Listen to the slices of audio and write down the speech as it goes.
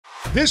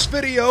This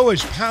video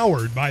is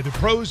powered by the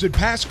pros at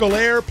Pascal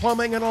Air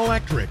Plumbing and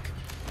Electric.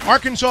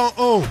 Arkansas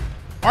owned,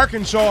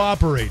 Arkansas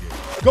operated.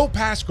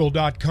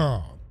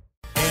 GoPascal.com.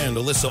 And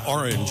Alyssa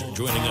Orange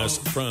joining us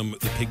from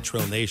the Pig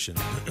Trail Nation.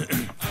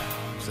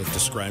 That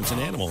describes an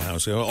animal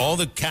house. You know, all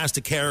the cast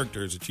of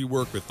characters that you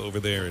work with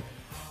over there at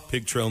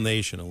Pig Trail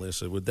Nation,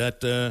 Alyssa. Would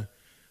that,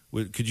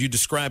 could you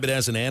describe it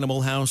as an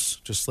animal house,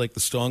 just like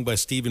the song by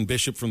Stephen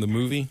Bishop from the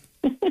movie?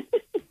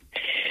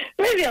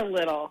 Maybe a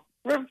little.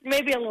 We're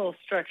maybe a little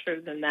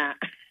structured than that.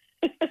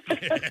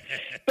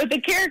 But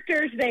the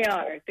characters, they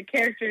are. The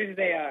characters,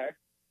 they are.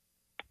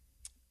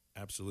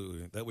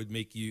 Absolutely. That would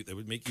make you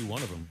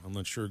one of them. I'm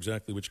not sure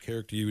exactly which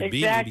character you would be.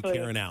 Exactly. Maybe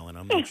Karen Allen.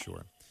 I'm not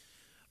sure.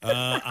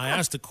 I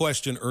asked a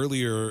question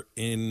earlier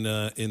in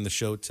the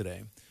show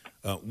today.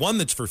 One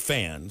that's for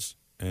fans,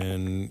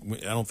 and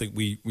I don't think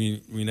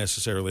we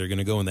necessarily are going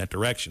to go in that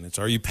direction. It's,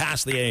 are you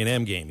past the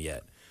A&M game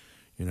yet?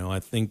 You know, I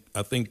think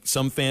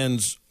some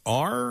fans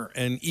are,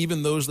 and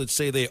even those that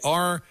say they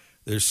are,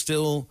 there's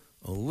still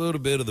a little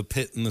bit of the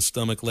pit in the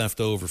stomach left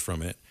over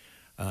from it.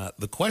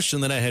 The question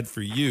that I had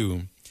for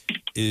you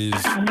is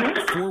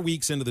 4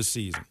 weeks into the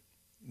season.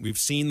 We've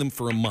seen them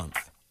for a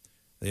month.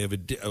 They have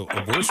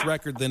a worse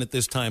record than at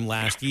this time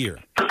last year.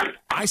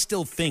 I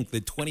still think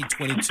that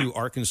 2022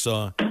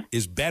 Arkansas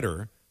is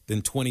better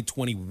than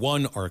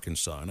 2021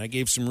 Arkansas, and I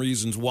gave some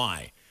reasons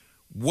why.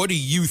 What do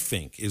you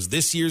think? Is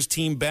this year's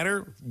team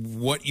better,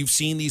 what you've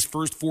seen these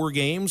first 4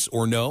 games,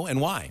 or no, and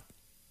why?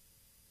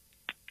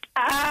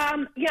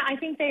 Yeah, I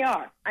think they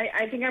are.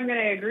 I think I'm going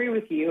to agree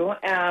with you.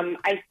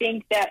 I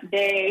think that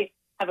they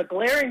have a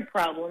glaring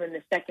problem in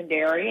the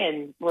secondary,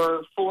 and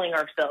we're fooling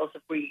ourselves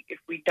if we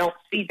don't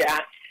see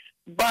that.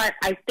 But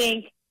I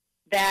think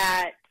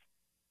that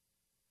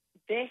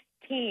this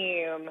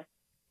team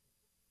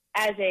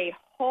as a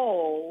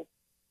whole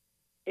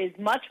is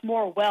much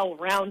more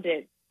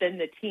well-rounded than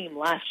the team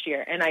last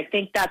year. And I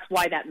think that's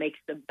why that makes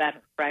them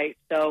better, right?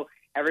 So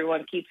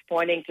everyone keeps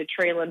pointing to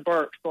Traylon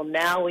Burks. Well,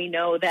 now we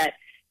know that,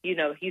 you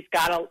know, he's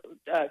got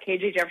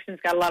KJ Jefferson's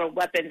got a lot of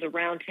weapons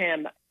around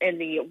him in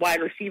the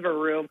wide receiver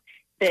room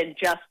than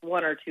just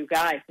one or two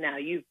guys. Now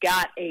you've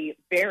got a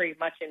very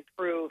much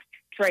improved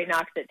Trey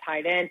Knox at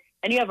tight end,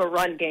 and you have a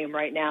run game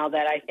right now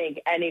that I think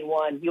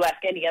you ask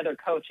any other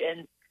coach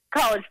in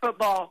college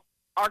football,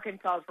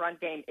 Arkansas's run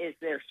game is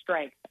their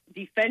strength.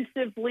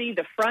 Defensively,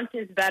 the front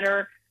is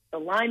better. The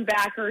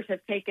linebackers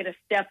have taken a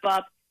step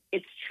up.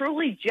 It's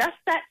truly just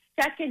that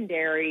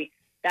secondary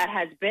that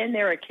has been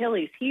their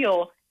Achilles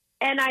heel.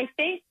 And I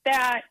think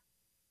that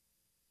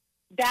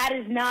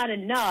is not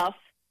enough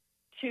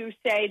to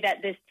say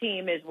that this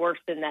team is worse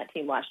than that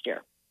team last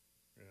year.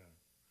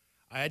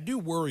 I do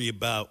worry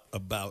about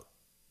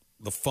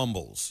the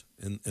fumbles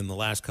in the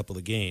last couple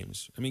of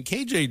games. I mean,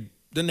 KJ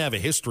doesn't have a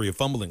history of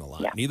fumbling a lot.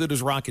 Yeah. Neither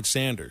does Rocket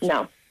Sanders.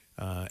 No.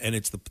 And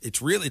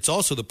it's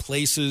also the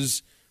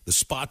places, the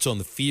spots on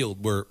the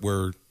field where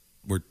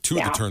two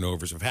of the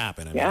turnovers have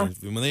happened. I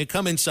mean, when they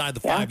come inside the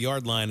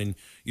 5-yard line and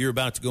you're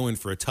about to go in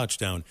for a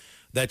touchdown,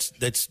 that's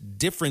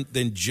different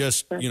than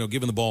just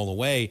giving the ball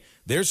away.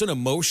 There's an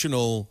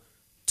emotional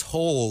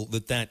toll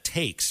that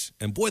takes,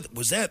 and boy,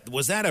 was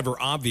that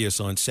ever obvious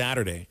on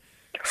Saturday.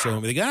 So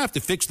they gotta have to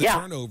fix the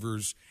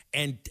turnovers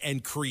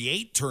and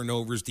create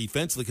turnovers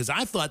defensively, because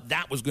I thought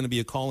that was going to be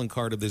a calling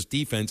card of this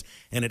defense,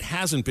 and it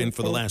hasn't been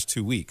for the last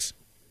 2 weeks.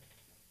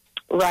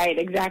 Right,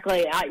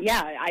 exactly.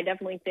 I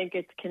definitely think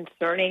it's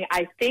concerning.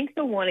 I think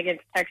the one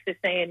against Texas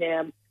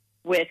A&M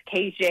with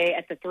KJ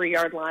at the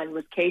 3-yard line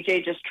was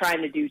KJ just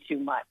trying to do too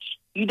much.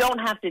 You don't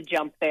have to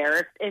jump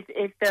there.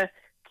 If the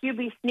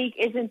QB sneak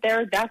isn't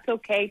there, that's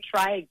okay.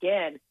 Try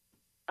again.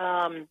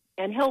 And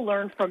he'll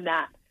learn from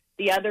that.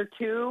 The other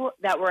two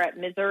that were at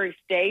Missouri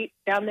State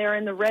down there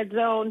in the red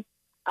zone,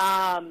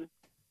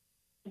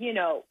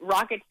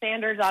 Rocket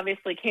Sanders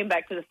obviously came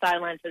back to the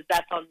sideline and says,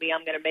 that's on me,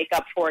 I'm going to make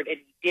up for it, and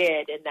he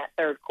did in that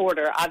third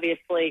quarter.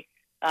 Obviously,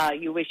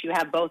 you wish you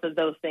have both of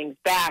those things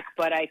back,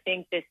 but I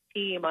think this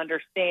team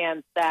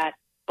understands that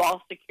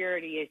ball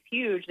security is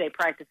huge. They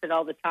practice it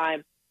all the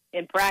time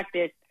in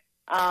practice.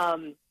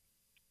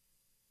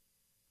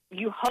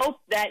 You hope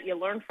that you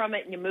learn from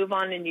it and you move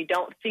on and you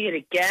don't see it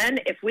again.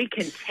 If we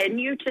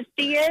continue to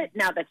see it,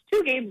 now that's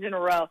 2 games in a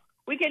row,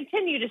 we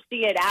continue to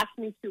see it, ask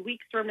me 2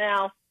 weeks from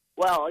now,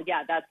 well,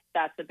 yeah,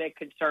 that's a big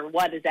concern.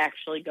 What is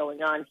actually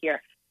going on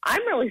here?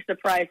 I'm really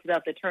surprised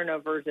about the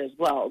turnovers as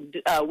well.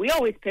 We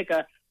always pick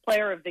a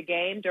player of the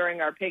game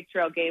during our Pig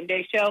Trail Game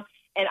Day show,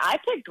 and I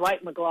picked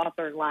Dwight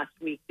McLaughlin last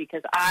week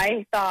because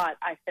I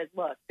said,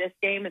 look, this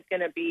game is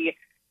going to be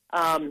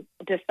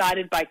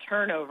decided by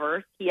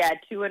turnovers. He had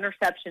 2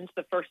 interceptions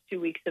the first 2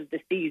 weeks of the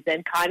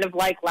season, kind of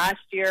like last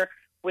year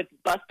with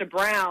Busta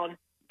Brown.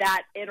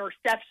 That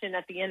interception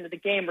at the end of the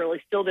game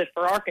really sealed it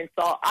for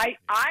Arkansas. I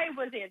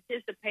was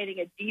anticipating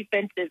a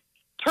defensive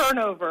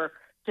turnover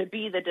to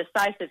be the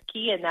decisive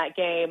key in that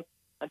game.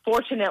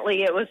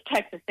 Unfortunately, it was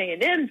Texas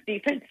A&M's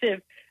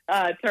defensive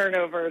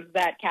turnovers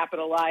that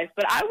capitalized.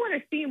 But I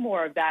want to see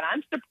more of that.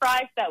 I'm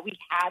surprised that we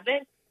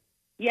haven't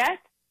yet.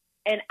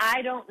 And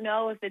I don't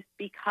know if it's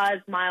because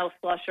Miles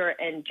Slusher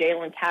and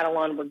Jalen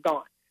Catalon were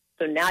gone.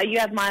 So now you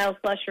have Miles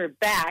Slusher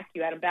back.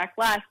 You had him back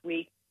last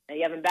week. Now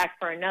you have him back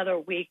for another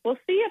week. We'll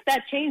see if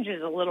that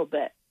changes a little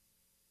bit.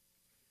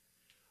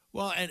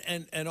 Well,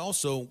 and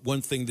also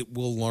one thing that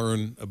we'll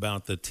learn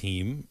about the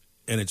team,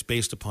 and it's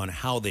based upon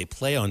how they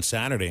play on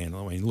Saturday. And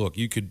I mean, look,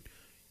 you could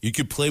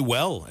play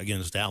well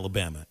against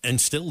Alabama and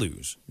still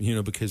lose,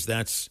 because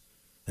that's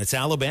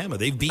Alabama.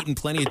 They've beaten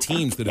plenty of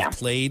teams that have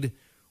played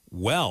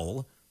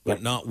well,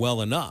 but not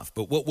well enough.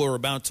 But what we're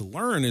about to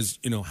learn is,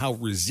 how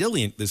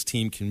resilient this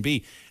team can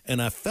be.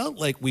 And I felt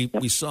like we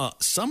saw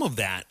some of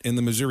that in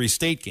the Missouri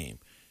State game.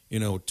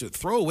 To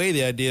throw away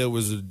the idea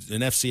was an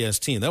FCS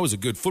team. That was a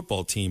good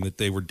football team that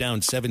they were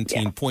down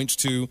 17 points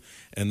to,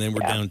 and then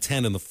were down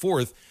 10 in the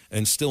fourth,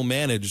 and still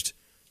managed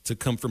to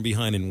come from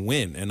behind and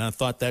win. And I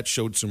thought that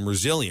showed some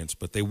resilience,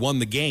 but they won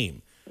the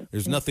game.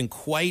 There's nothing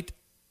quite,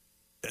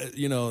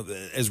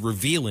 as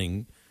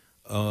revealing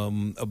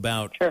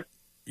about,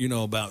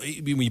 about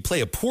when you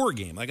play a poor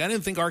game. Like, I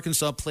didn't think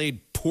Arkansas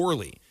played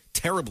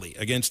terribly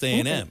against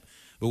A&M.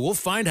 But we'll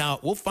find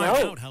out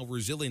how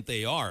resilient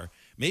they are.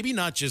 Maybe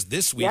not just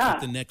this week, but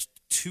the next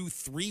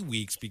 2-3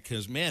 weeks,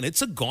 because, man,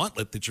 it's a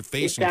gauntlet that you're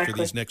facing for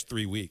these next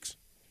 3 weeks.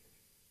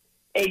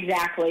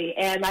 Exactly,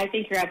 and I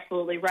think you're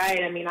absolutely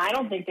right. I mean, I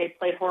don't think they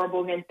played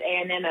horrible against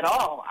A&M at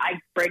all. I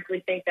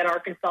frankly think that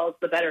Arkansas is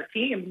the better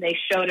team. They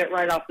showed it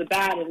right off the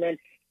bat, and then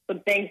some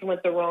things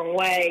went the wrong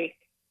way,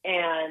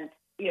 and,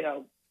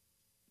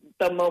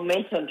 the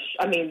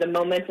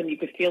momentum, you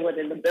could feel it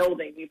in the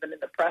building, even in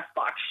the press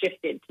box,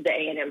 shifted to the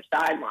A&M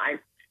sideline.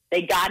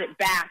 They got it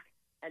back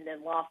and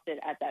then lost it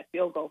at that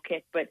field goal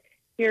kick. But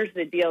here's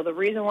the deal. The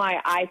reason why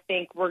I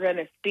think we're going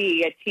to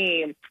see a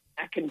team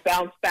that can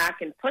bounce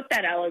back and put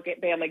that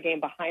Alabama game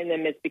behind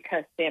them is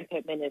because Sam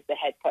Pittman is the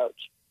head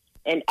coach.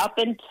 And up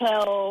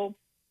until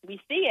we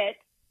see it,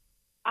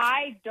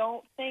 I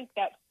don't think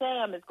that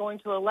Sam is going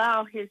to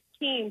allow his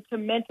team to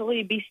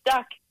mentally be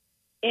stuck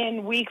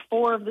in week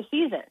 4 of the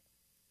season.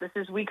 This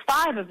is week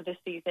 5 of the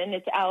season.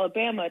 It's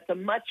Alabama. It's a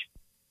much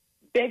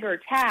bigger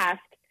task.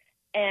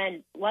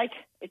 And like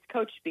it's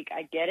coach speak,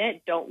 I get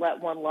it. Don't let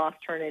one loss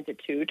turn into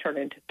 2, turn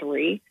into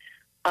 3.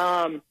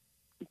 But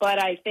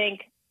I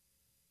think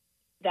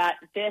that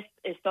this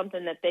is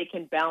something that they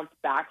can bounce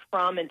back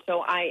from. And so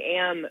I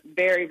am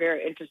very,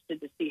 very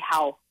interested to see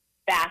how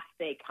fast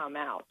they come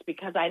out,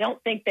 because I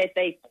don't think that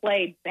they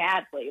played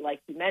badly,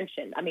 like you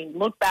mentioned. I mean,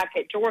 look back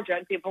at Georgia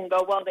and people can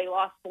go, well, they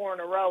lost 4 in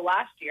a row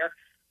last year.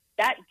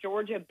 That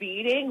Georgia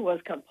beating was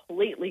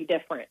completely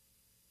different.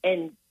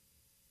 And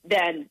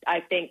then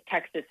I think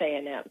Texas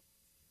A&M.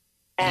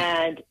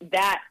 And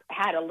that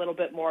had a little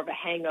bit more of a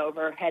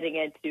hangover heading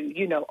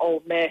into,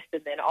 Ole Miss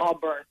and then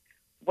Auburn,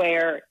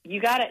 where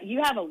you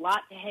have a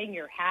lot to hang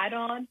your hat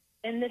on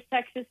in this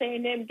Texas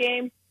A&M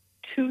game.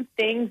 2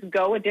 things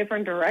go a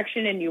different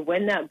direction and you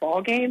win that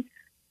ball game.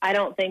 I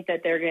don't think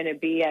that they're going to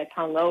be as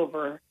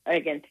hungover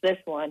against this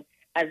one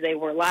as they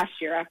were last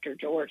year after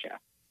Georgia.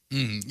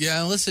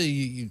 Yeah, Alyssa,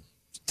 you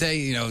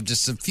say,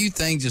 just a few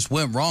things just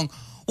went wrong.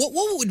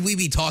 What would we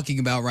be talking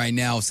about right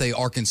now if, say,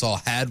 Arkansas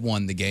had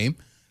won the game?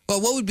 Well,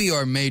 what would be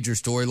our major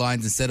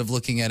storylines instead of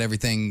looking at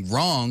everything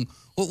wrong?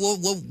 How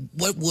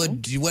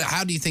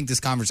do you think this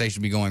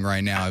conversation would be going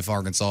right now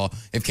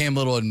if Cam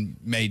Little had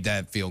made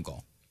that field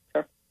goal?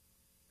 Sure.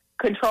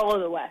 Control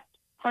of the West,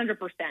 100%.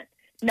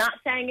 Not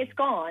saying it's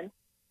gone,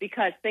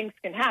 because things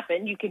can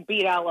happen. You can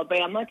beat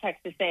Alabama.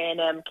 Texas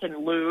A&M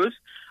can lose.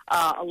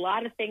 A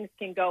lot of things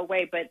can go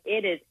away, but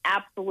it is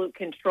absolute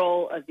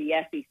control of the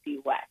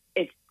SEC West.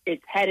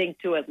 It's heading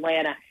to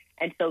Atlanta.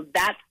 And so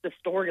that's the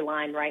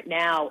storyline right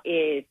now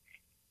is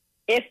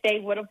if they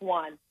would have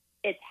won,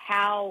 it's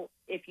how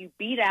if you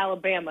beat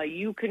Alabama,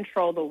 you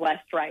control the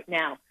West right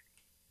now.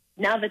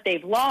 Now that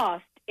they've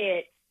lost,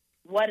 it's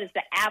what does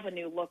the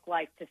avenue look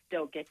like to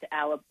still get to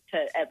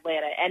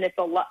Atlanta? And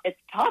it's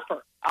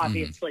tougher,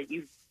 obviously.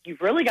 Mm-hmm.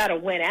 You've really got to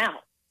win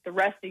out the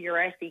rest of your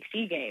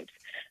SEC games.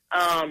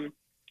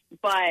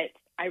 But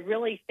I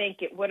really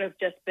think it would have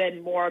just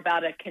been more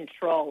about a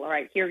control. All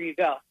right, here you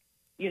go.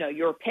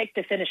 You were picked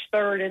to finish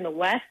 3rd in the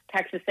West.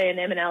 Texas A&M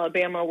and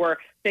Alabama were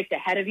picked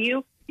ahead of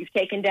you. You've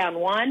taken down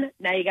one.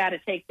 Now you got to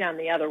take down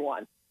the other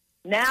one.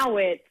 Now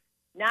you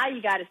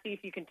got to see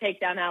if you can take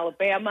down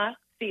Alabama,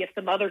 see if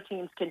some other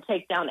teams can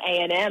take down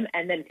A&M,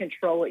 and then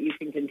control what you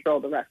can control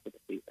the rest of the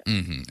season.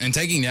 Mm-hmm. And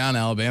taking down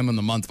Alabama in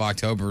the month of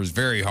October is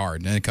very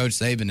hard. And Coach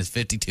Saban is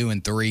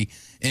 52-3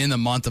 in the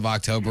month of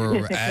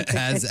October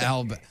as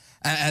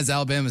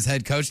Alabama's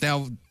head coach.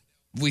 Now,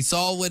 we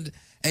saw what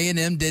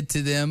A&M did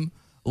to them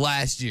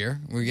last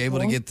year. We were able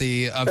to get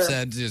the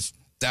upset. Sure.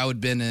 That would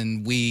have been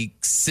in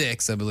week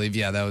 6, I believe.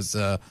 Yeah, that was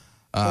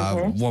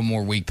one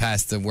more week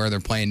past where they're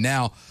playing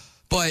now.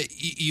 But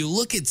you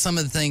look at some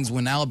of the things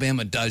when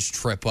Alabama does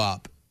trip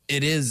up,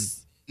 it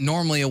is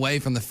normally away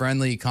from the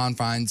friendly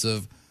confines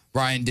of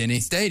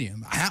Bryant-Denny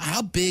Stadium.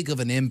 How big of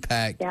an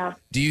impact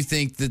do you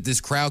think that this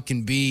crowd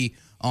can be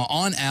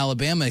on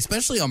Alabama,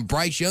 especially on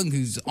Bryce Young,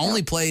 who's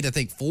only played, I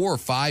think, 4 or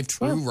 5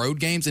 true road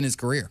games in his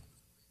career?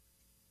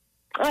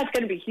 Oh, it's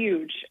going to be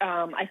huge.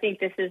 I think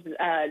this is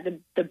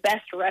the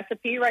best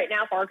recipe right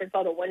now for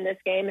Arkansas to win this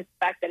game is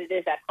the fact that it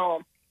is at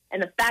home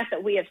and the fact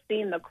that we have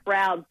seen the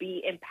crowd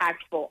be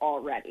impactful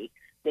already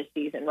this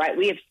season, right?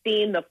 We have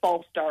seen the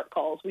false start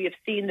calls. We have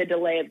seen the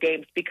delay of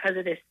games because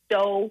it is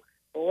so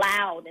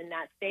loud in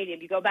that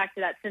stadium. You go back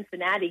to that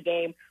Cincinnati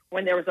game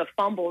when there was a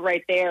fumble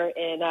right there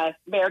in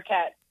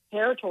Bearcat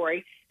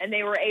territory, and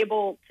they were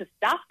able to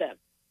stop them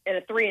in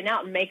a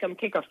 3-and-out and make them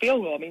kick a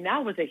field goal. I mean,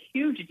 that was a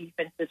huge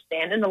defensive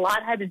stand, and a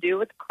lot had to do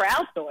with the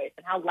crowd noise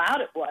and how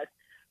loud it was.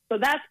 So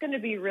that's going to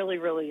be really,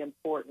 really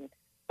important.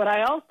 But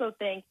I also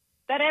think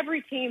that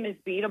every team is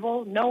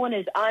beatable. No one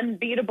is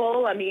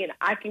unbeatable. I mean,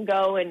 I can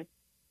go and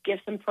give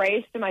some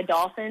praise to my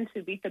Dolphins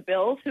who beat the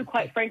Bills, who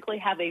quite frankly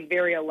have a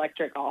very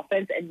electric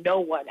offense, and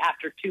no one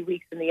after 2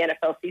 weeks in the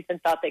NFL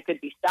season thought they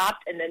could be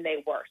stopped, and then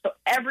they were. So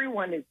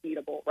everyone is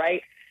beatable,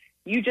 right?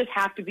 You just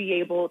have to be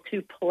able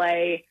to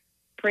play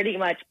pretty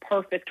much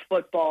perfect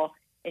football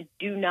and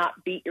do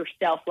not beat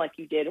yourself like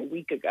you did a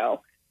week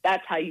ago.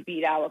 That's how you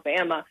beat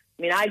Alabama.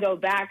 I mean, I go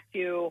back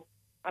to,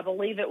 I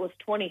believe it was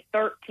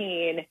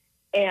 2013,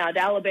 and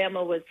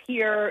Alabama was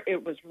here.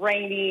 It was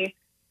rainy.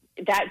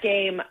 That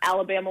game,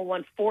 Alabama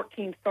won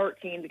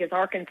 14-13 because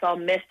Arkansas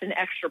missed an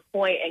extra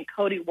point, and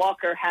Cody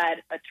Walker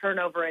had a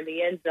turnover in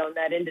the end zone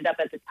that ended up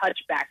as a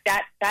touchback.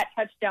 That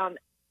touchdown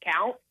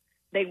counts.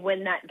 They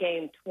win that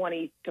game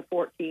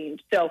 20-14.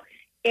 So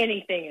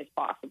anything is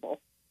possible.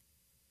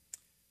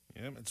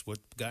 Yeah, that's what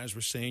guys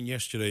were saying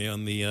yesterday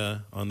on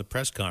the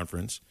press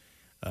conference.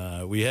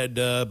 We had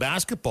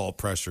basketball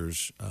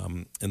pressers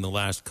in the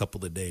last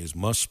couple of days.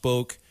 Musk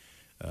spoke,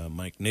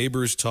 Mike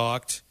Neighbors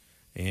talked,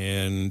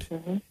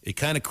 and it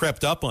kind of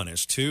crept up on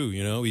us too.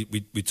 You know,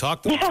 we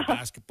talked about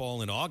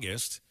basketball in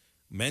August,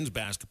 men's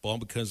basketball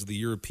because of the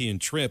European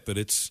trip, but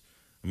it's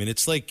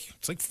like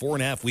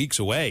 4.5 weeks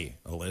away,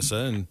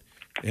 Alyssa,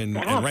 and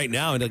right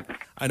now,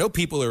 I know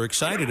people are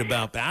excited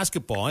about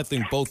basketball. I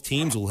think both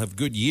teams will have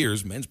good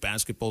years. Men's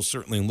basketball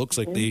certainly looks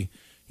like they,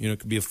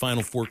 could be a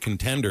Final Four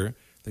contender.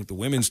 I think the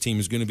women's team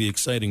is going to be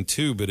exciting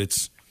too. But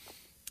it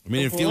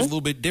feels a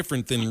little bit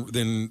different than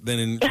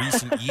in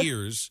recent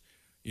years.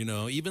 You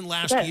know, even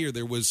last year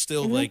there was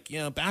still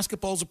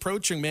basketball's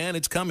approaching, man.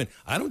 It's coming.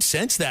 I don't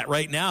sense that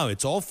right now.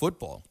 It's all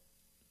football.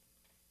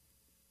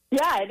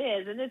 Yeah, it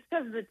is, and it's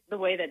because of the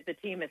way that the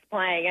team is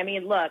playing. I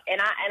mean, look,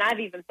 and I've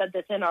even said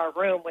this in our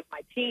room with my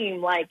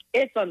team, like,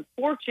 it's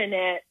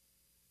unfortunate.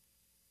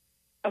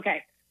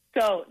 Okay,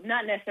 so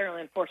not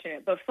necessarily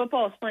unfortunate, but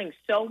football is playing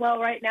so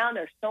well right now, and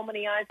there's so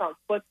many eyes on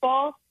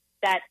football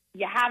that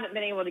you haven't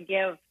been able to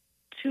give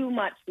too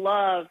much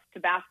love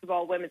to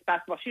basketball, women's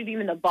basketball, shoot,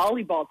 even the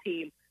volleyball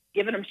team,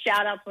 giving them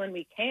shout-outs when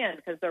we can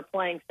because they're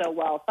playing so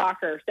well,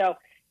 soccer. So,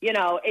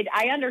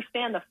 I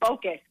understand the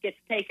focus gets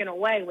taken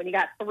away when you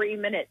got 3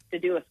 minutes to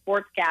do a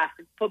sportscast,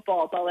 and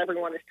football is all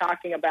everyone is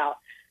talking about.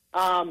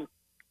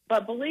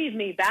 But believe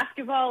me,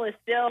 basketball is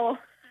still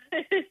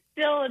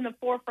in the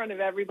forefront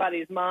of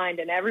everybody's mind,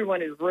 and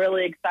everyone is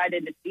really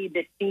excited to see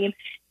this team.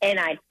 And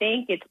I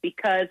think it's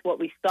because what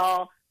we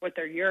saw with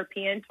their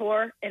European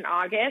tour in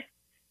August,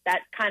 that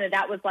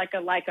was like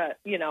a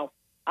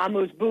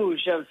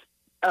amuse-bouche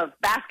of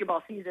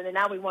basketball season, and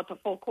now we want the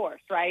full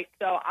course, right?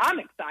 So I'm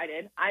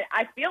excited.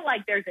 I feel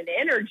like there's an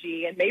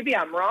energy, and maybe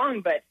I'm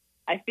wrong, but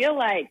I feel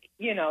like,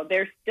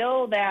 there's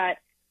still that,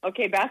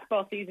 okay,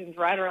 basketball season's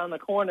right around the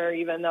corner,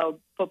 even though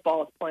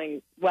football is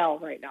playing well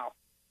right now.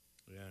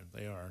 Yeah,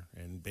 they are.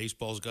 And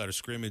baseball's got a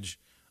scrimmage,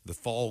 the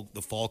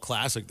fall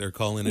classic, they're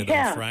calling it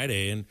on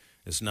Friday, and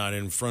it's not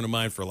in front of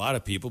mind for a lot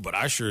of people, but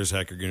I sure as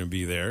heck are going to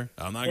be there.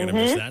 I'm not going to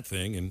miss that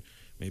thing, and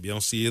maybe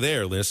I'll see you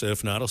there, Alyssa.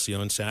 If not, I'll see you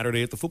on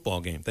Saturday at the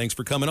football game. Thanks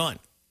for coming on.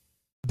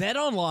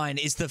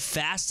 BetOnline is the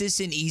fastest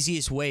and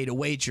easiest way to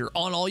wager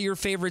on all your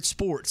favorite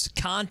sports,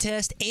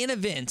 contests, and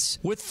events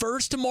with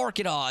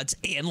first-to-market odds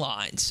and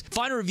lines.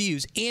 Find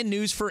reviews and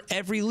news for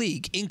every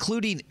league,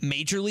 including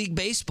Major League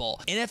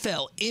Baseball,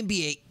 NFL,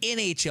 NBA,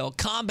 NHL,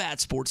 combat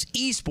sports,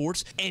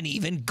 esports, and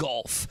even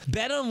golf.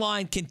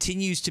 BetOnline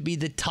continues to be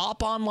the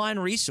top online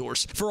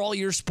resource for all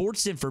your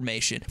sports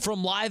information,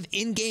 from live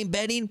in-game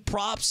betting,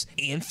 props,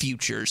 and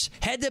futures.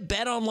 Head to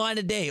BetOnline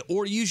today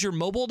or use your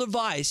mobile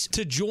device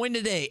to join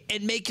today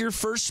and make your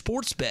first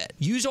sports bet.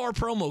 Use our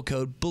promo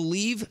code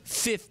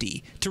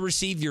BELIEVE50 to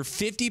receive your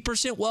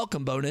 50%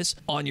 welcome bonus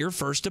on your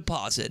first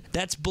deposit.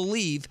 That's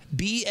BELIEVE,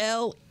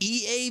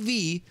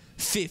 BLEAV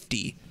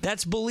 50.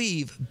 That's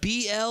BELIEVE,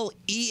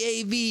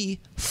 BLEAV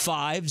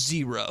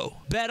 50.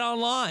 Bet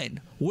online,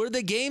 where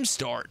the game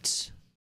starts.